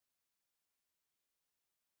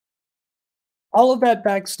all of that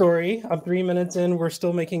backstory, I'm 3 minutes in, we're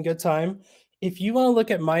still making good time. If you want to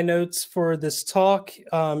look at my notes for this talk,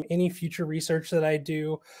 any future research that I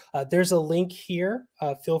do, there's a link here.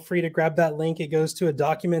 Feel free to grab that link. It goes to a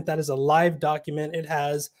document that is a live document. It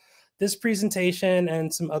has this presentation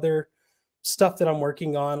and some other stuff that I'm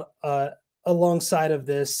working on alongside of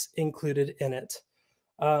this included in it.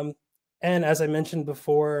 And as I mentioned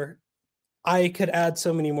before, I could add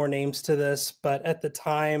so many more names to this, but at the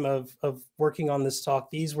time of working on this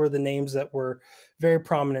talk, these were the names that were very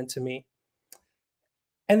prominent to me.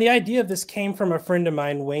 And the idea of this came from a friend of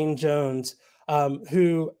mine, Wayne Jones,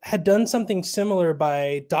 who had done something similar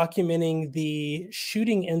by documenting the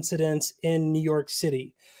shooting incidents in New York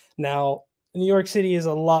City. Now, New York City is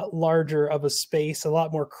a lot larger of a space, a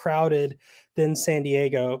lot more crowded than San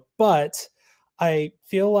Diego, but I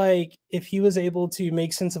feel like if he was able to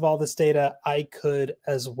make sense of all this data, I could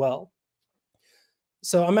as well.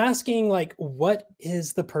 So I'm asking, like, what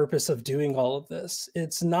is the purpose of doing all of this?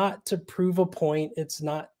 It's not to prove a point. It's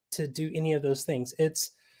not to do any of those things.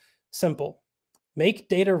 It's simple. Make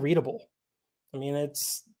data readable. I mean,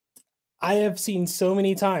 I have seen so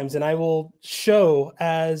many times, and I will show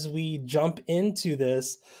as we jump into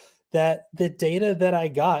this, that the data that I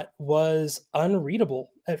got was unreadable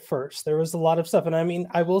at first. There was a lot of stuff. And I mean,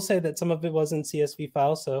 I will say that some of it was in CSV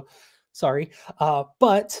files, so sorry.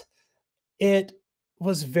 But it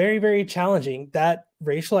was very, very challenging. That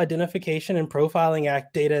Racial Identification and Profiling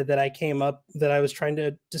Act data that I was trying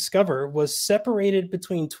to discover was separated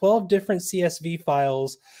between 12 different CSV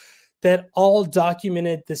files that all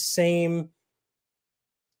documented the same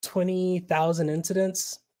 20,000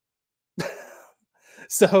 incidents.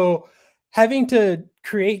 So having to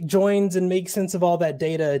create joins and make sense of all that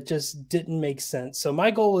data just didn't make sense. So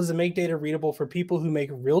my goal was to make data readable for people who make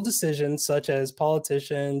real decisions, such as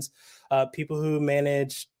politicians, people who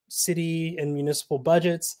manage city and municipal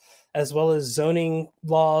budgets, as well as zoning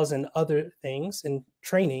laws and other things and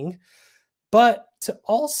training. But to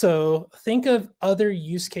also think of other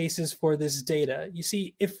use cases for this data. You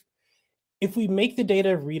see, if we make the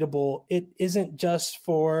data readable, it isn't just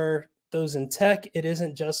for those in tech. It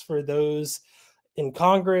isn't just for those in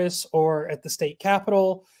Congress or at the state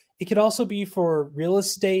capitol. It could also be for real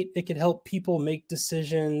estate. It could help people make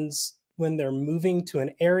decisions when they're moving to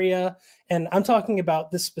an area. And I'm talking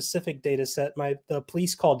about this specific data set, the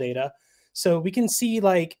police call data. So we can see,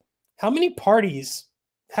 like, how many parties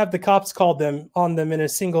have the cops called them on them in a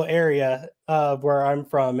single area where I'm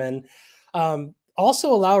from. And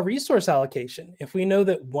also allow resource allocation. If we know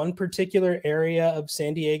that one particular area of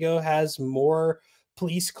San Diego has more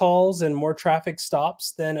police calls and more traffic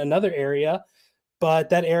stops than another area, but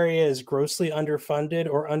that area is grossly underfunded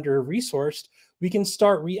or under-resourced, we can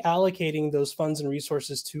start reallocating those funds and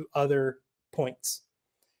resources to other points.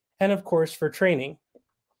 And of course, for training.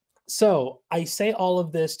 So I say all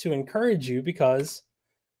of this to encourage you because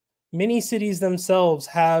many cities themselves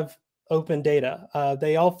have open data.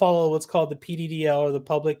 They all follow what's called the PDDL, or the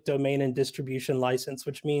Public Domain and Distribution License,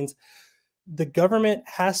 which means the government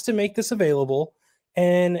has to make this available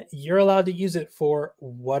and you're allowed to use it for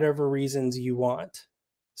whatever reasons you want.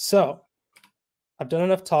 So I've done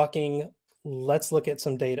enough talking. Let's look at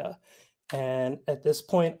some data. And at this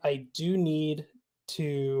point, I do need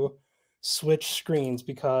to switch screens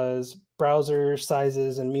because browser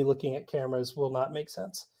sizes and me looking at cameras will not make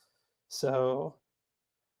sense. So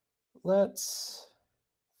let's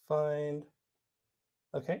find,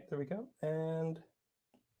 okay, there we go. And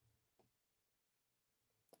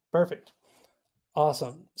perfect.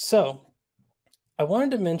 Awesome. So I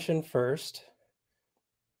wanted to mention first,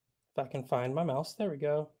 if I can find my mouse, there we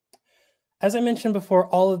go. As I mentioned before,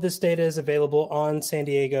 all of this data is available on San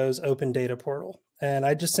Diego's open data portal. And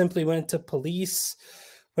I just simply went to police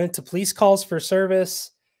calls for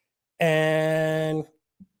service and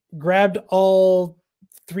grabbed all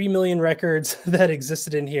 3 million records that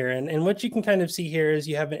existed in here. And what you can kind of see here is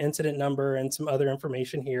you have an incident number and some other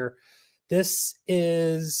information here. This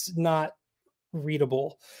is not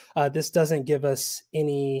readable. This doesn't give us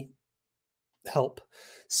any help.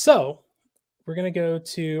 So we're going to go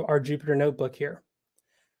to our Jupyter notebook here.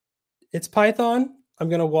 It's Python. I'm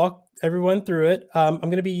going to walk everyone through it. I'm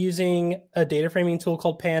going to be using a data framing tool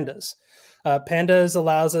called Pandas. Pandas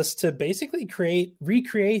allows us to basically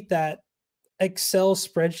recreate that Excel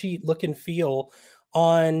spreadsheet look and feel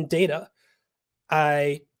on data.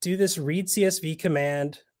 I do this read CSV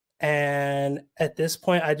command, and at this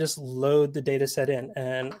point, I just load the data set in.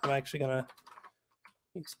 And I'm actually going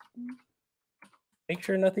to make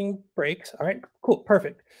sure nothing breaks. All right, cool,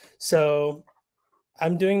 perfect. So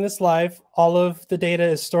I'm doing this live. All of the data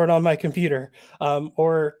is stored on my computer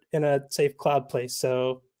or in a safe cloud place.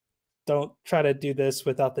 So don't try to do this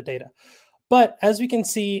without the data. But as we can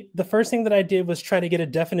see, the first thing that I did was try to get a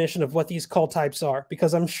definition of what these call types are,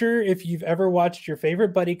 because I'm sure if you've ever watched your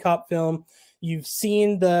favorite buddy cop film, you've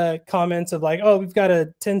seen the comments of like, oh, we've got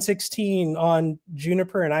a 1016 on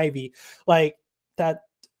Juniper and Ivy. Like that,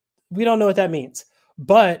 we don't know what that means.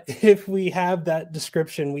 But if we have that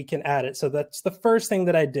description, we can add it. So that's the first thing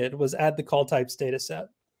that I did, was add the call types data set.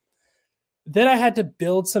 Then I had to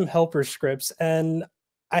build some helper scripts. And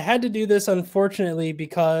I had to do this, unfortunately,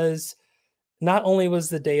 because not only was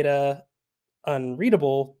the data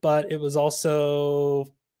unreadable, but it was also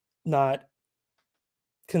not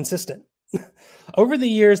consistent. Over the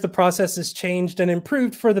years, the process has changed and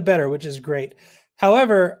improved for the better, which is great.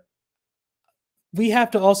 However, we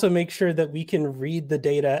have to also make sure that we can read the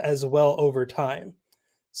data as well over time.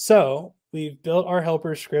 So we've built our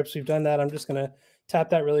helper scripts. We've done that. I'm just going to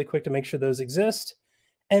tap that really quick to make sure those exist.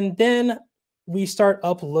 And then we start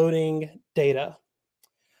uploading data.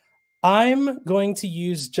 I'm going to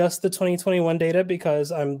use just the 2021 data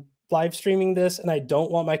because I'm live streaming this and I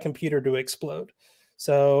don't want my computer to explode.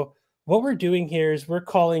 So what we're doing here is we're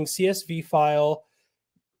calling CSV file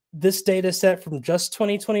this data set from just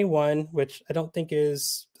 2021, which I don't think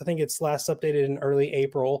is, I think it's last updated in early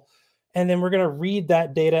April. And then we're going to read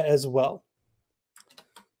that data as well.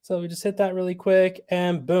 So we just hit that really quick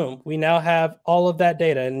and boom, we now have all of that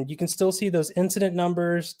data. And you can still see those incident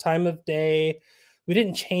numbers, time of day. We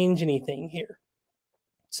didn't change anything here.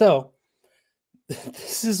 So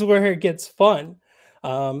this is where it gets fun.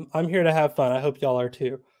 I'm here to have fun. I hope y'all are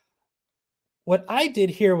too. What I did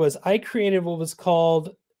here was I created what was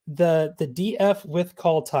called the df with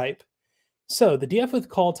call type. So the df with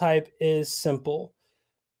call type is simple.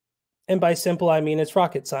 And by simple, I mean it's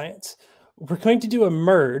rocket science. We're going to do a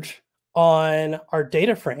merge on our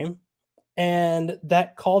data frame and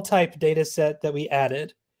that call type data set that we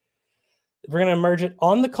added. We're going to merge it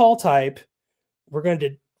on the call type. We're going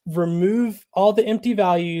to remove all the empty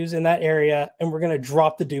values in that area, and we're going to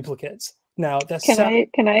drop the duplicates. Now, that's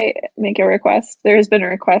can I make a request? There has been a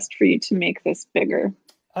request for you to make this bigger.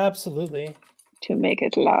 Absolutely. To make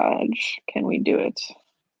it large. Can we do it?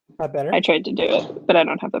 Better? I tried to do it, but I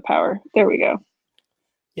don't have the power. There we go.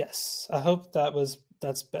 Yes, I hope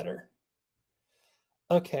that's better.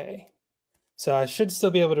 Okay, so I should still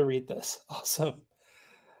be able to read this. Awesome.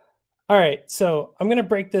 All right, so I'm going to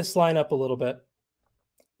break this line up a little bit.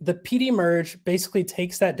 The PD merge basically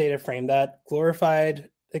takes that data frame, that glorified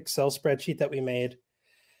Excel spreadsheet that we made.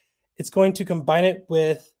 It's going to combine it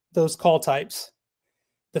with those call types.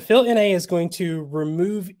 The fill NA is going to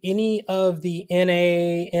remove any of the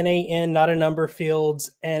NA, NaN, not a number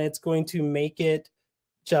fields, and it's going to make it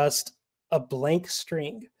just a blank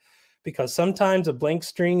string, because sometimes a blank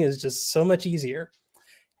string is just so much easier.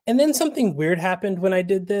 And then something weird happened when I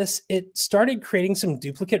did this. It started creating some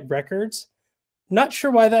duplicate records. Not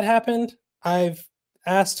sure why that happened. I've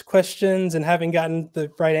asked questions and haven't gotten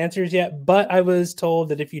the right answers yet, but I was told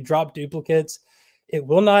that if you drop duplicates, it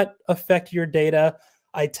will not affect your data.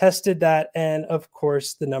 I tested that, and of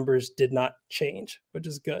course, the numbers did not change, which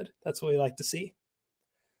is good. That's what we like to see.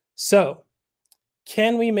 So,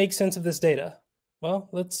 can we make sense of this data? Well,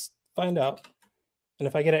 let's find out. And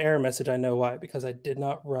if I get an error message, I know why, because I did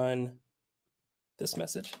not run this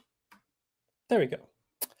message. There we go.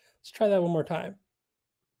 Let's try that one more time.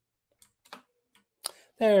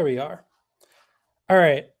 There we are. All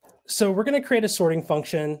right, so we're going to create a sorting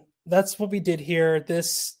function. That's what we did here.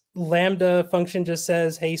 This Lambda function just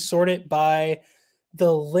says, hey, sort it by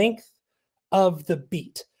the length of the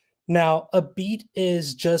beat. Now, a beat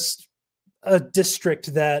is just a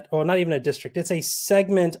district that, or not even a district, it's a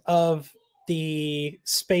segment of the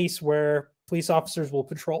space where police officers will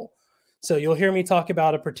patrol. So you'll hear me talk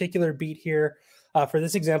about a particular beat here. For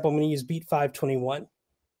this example, I'm going to use beat 521.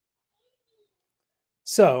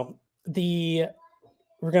 So we're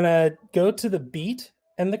going to go to the beat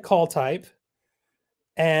and the call type,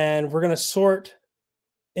 and we're going to sort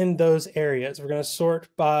in those areas. We're going to sort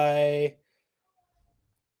by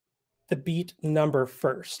the beat number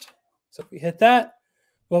first. So if we hit that,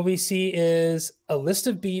 what we see is a list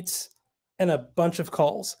of beats and a bunch of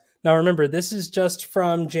calls. Now remember, this is just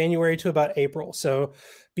from January to about April. So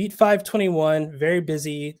beat 521, very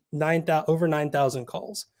busy, over 9,000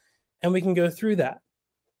 calls. And we can go through that.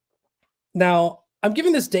 Now, I'm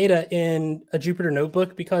giving this data in a Jupyter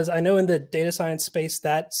notebook because I know in the data science space,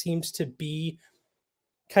 that seems to be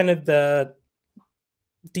kind of the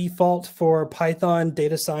default for Python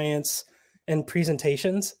data science and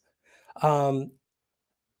presentations.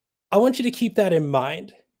 I want you to keep that in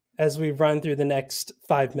mind as we run through the next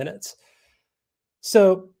 5 minutes.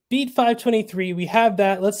 So beat 523, we have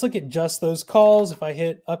that. Let's look at just those calls. If I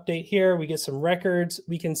hit update here, we get some records.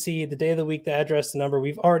 We can see the day of the week, the address, the number.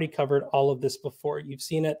 We've already covered all of this before. You've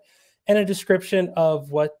seen it. And a description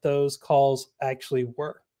of what those calls actually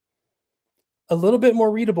were. A little bit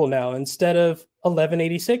more readable now. Instead of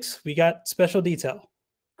 1186, we got special detail.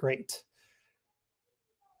 Great.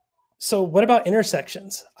 So what about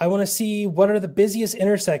intersections? I want to see what are the busiest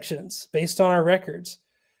intersections based on our records.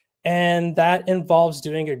 And that involves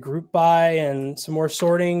doing a group by and some more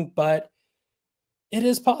sorting, but it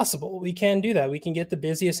is possible. We can do that. We can get the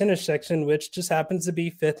busiest intersection, which just happens to be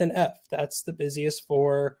 5th and F. That's the busiest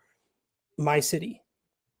for my city.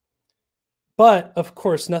 But of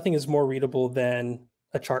course, nothing is more readable than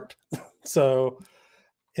a chart. So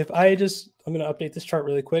if I'm going to update this chart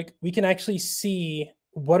really quick. We can actually see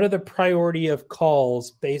what are the priority of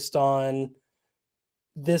calls based on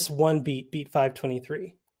this one beat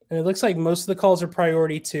 523. And it looks like most of the calls are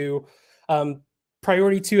priority 2.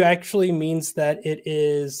 Priority 2 actually means that it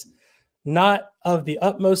is not of the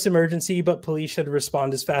utmost emergency, but police should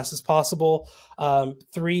respond as fast as possible.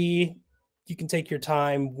 3, you can take your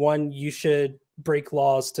time. 1, you should break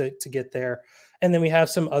laws to get there. And then we have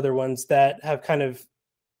some other ones that have kind of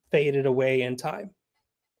faded away in time.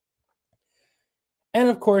 And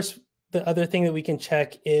of course, the other thing that we can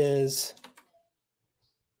check is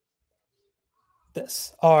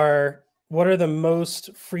this. What are the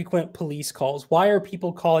most frequent police calls? Why are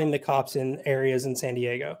people calling the cops in areas in San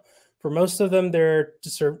Diego? For most of them, they're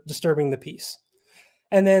disturbing the peace.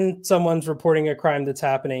 And then someone's reporting a crime that's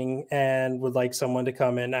happening and would like someone to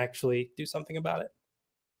come and actually do something about it.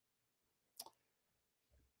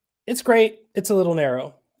 It's great. It's a little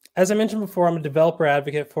narrow. As I mentioned before, I'm a developer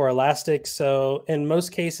advocate for Elastic. So in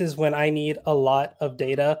most cases, when I need a lot of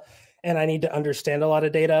data and I need to understand a lot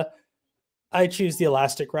of data, I choose the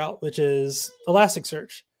Elastic route, which is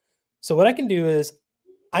Elasticsearch. So what I can do is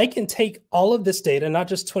I can take all of this data, not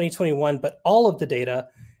just 2021, but all of the data,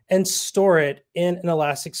 and store it in an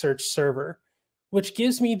Elasticsearch server, which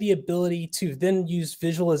gives me the ability to then use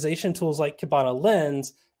visualization tools like Kibana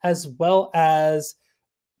Lens, as well as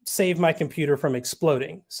save my computer from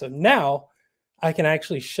exploding. So now I can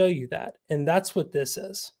actually show you that. And that's what this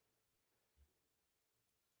is.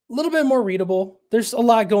 A little bit more readable. There's a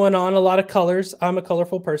lot going on, a lot of colors. I'm a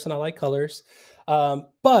colorful person. I like colors.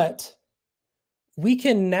 But we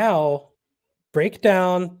can now break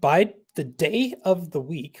down by the day of the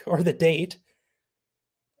week or the date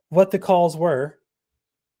what the calls were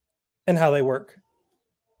and how they work.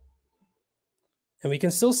 And we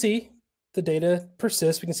can still see the data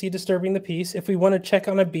persists. We can see disturbing the peace. If we want to check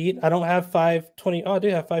on a beat, I don't have 520. Oh, I do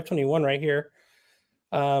have 521 right here.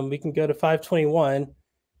 We can go to 521.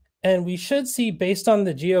 And we should see, based on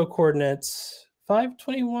the geo coordinates,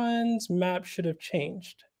 521's map should have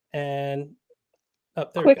changed. And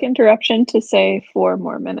quick interruption to say 4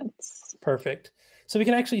 more minutes. Perfect. So we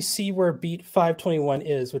can actually see where beat 521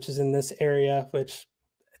 is, which is in this area, which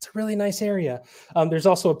it's a really nice area. There's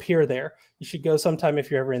also a pier there. You should go sometime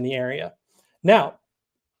if you're ever in the area. Now,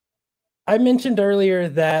 I mentioned earlier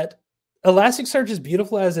that Elasticsearch, as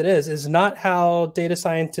beautiful as it is not how data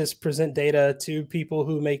scientists present data to people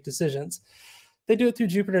who make decisions. They do it through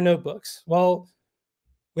Jupyter Notebooks. Well,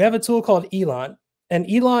 we have a tool called Eland, and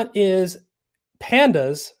Eland is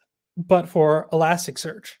Pandas, but for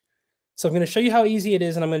Elasticsearch. So I'm going to show you how easy it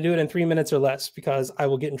is, and I'm going to do it in 3 minutes or less because I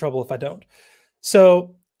will get in trouble if I don't.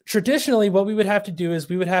 So traditionally, what we would have to do is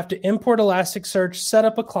we would have to import Elasticsearch, set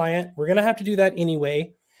up a client. We're going to have to do that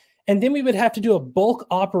anyway. And then we would have to do a bulk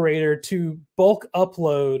operator to bulk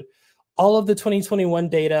upload all of the 2021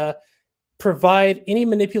 data, provide any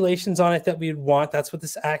manipulations on it that we would want. That's what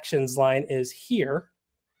this actions line is here.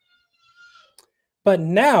 But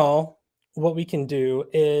now what we can do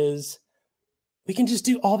is we can just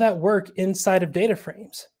do all that work inside of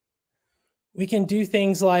dataframes. We can do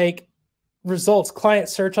things like results, client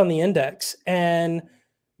search on the index, and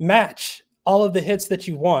match all of the hits that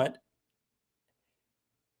you want.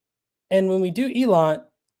 And when we do Eland,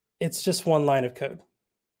 it's just one line of code.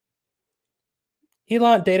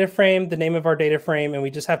 Eland data frame, the name of our data frame, and we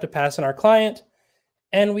just have to pass in our client.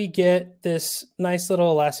 And we get this nice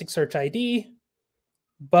little Elasticsearch ID,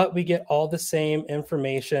 but we get all the same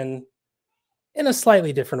information in a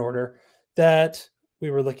slightly different order that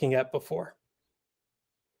we were looking at before.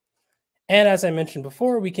 And as I mentioned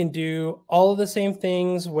before, we can do all of the same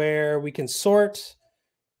things where we can sort,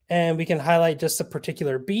 and we can highlight just a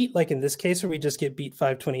particular beat, like in this case where we just get beat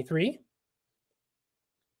 523.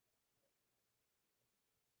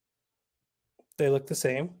 They look the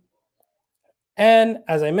same. And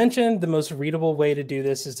as I mentioned, the most readable way to do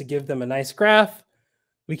this is to give them a nice graph.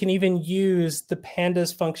 We can even use the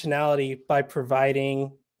Pandas functionality by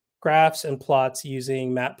providing graphs and plots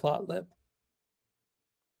using matplotlib.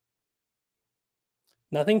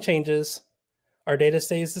 Nothing changes. Our data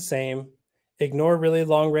stays the same. Ignore really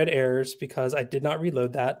long red errors because I did not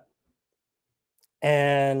reload that.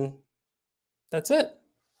 And that's it.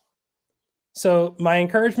 So my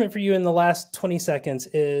encouragement for you in the last 20 seconds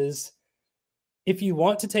is if you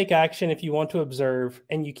want to take action, if you want to observe,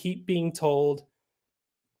 and you keep being told,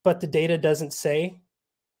 but the data doesn't say,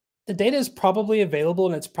 the data is probably available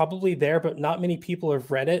and it's probably there, but not many people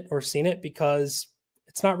have read it or seen it because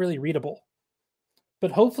it's not really readable.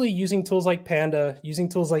 But hopefully using tools like Panda, using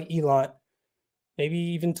tools like Eland, maybe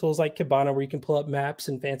even tools like Kibana where you can pull up maps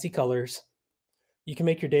and fancy colors, you can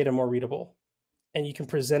make your data more readable and you can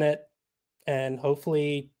present it and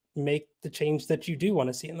hopefully make the change that you do want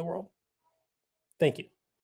to see in the world. Thank you.